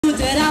knew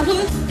that I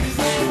would.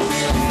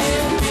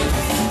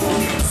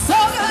 So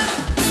good,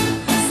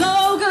 so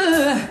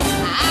good,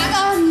 I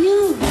got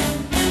you.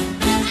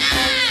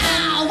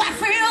 Ow, I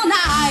feel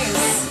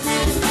nice,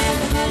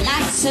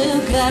 like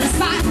sugar and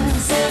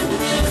spice.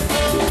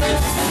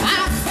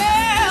 I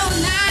feel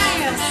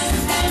nice,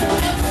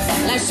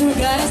 like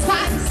sugar and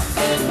spice.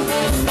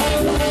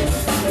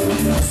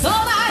 So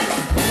nice,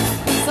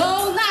 so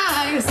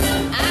nice,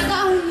 I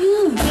got you.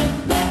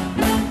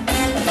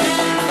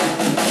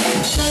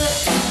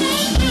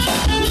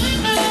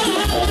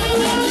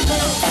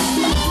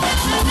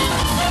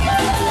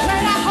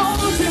 When I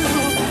hold you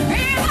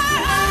in my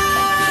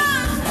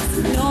arms,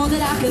 know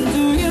that I can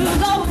do you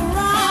no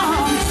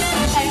wrong.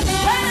 And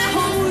when I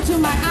hold you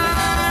in my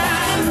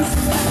arms,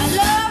 my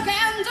love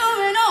can do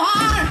me no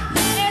harm.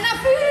 And I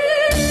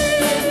feel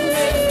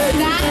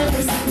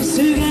nice,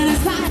 sugar and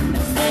spice.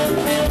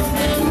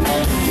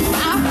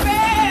 I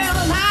feel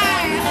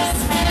nice,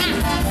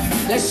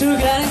 like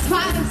sugar and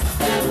spice.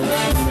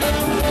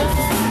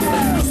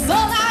 So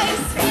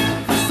nice,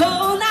 so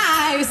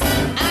nice,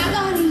 I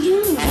got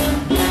you.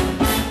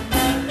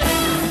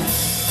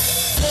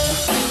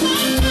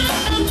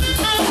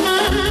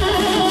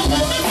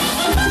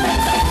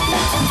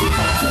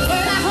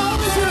 When I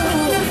hold you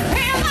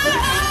in my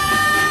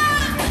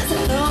arms, I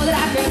know that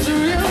I can do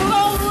you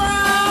no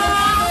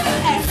wrong.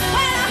 And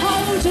when I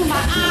hold you in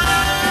my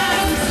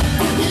arms,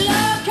 your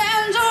love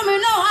can do me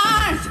no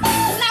harm.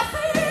 And I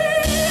feel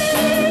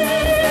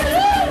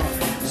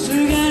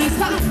sugar and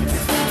spice.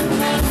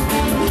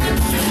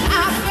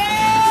 I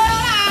feel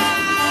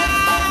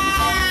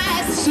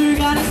nice,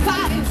 sugar and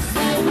spice.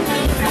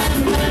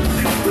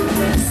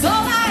 So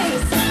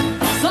nice,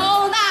 so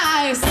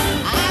nice,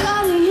 I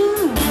got you.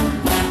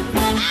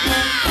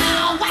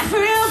 Ow, I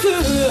feel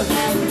good.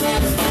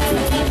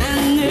 I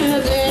knew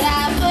that I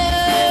would.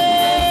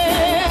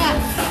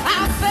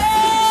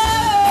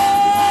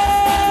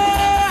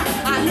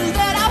 I knew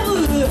that I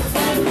would.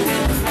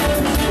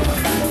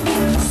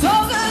 So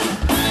good,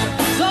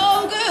 so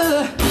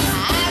good,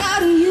 I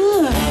got you.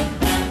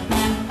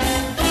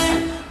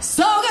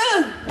 So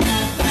good,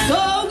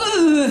 so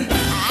good,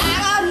 I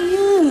got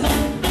you.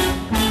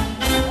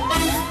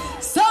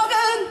 So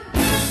good,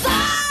 so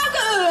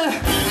good,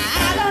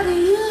 I got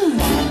you.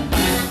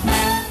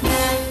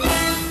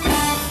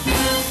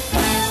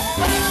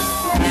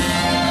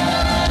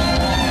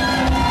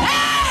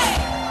 Hey!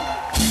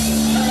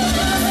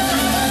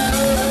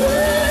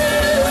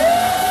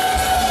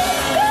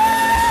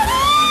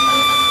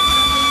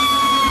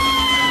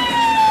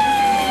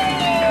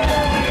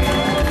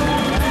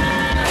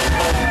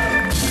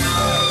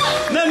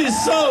 Nanny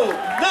Soul!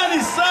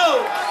 Nanny Soul!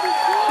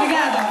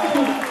 Obrigada.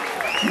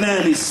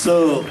 Nanny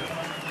Soul!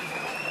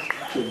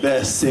 The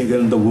best singer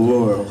in the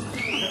world.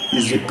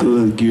 Is a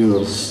good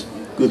girl.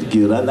 Good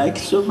girl. I like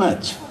it so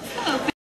much.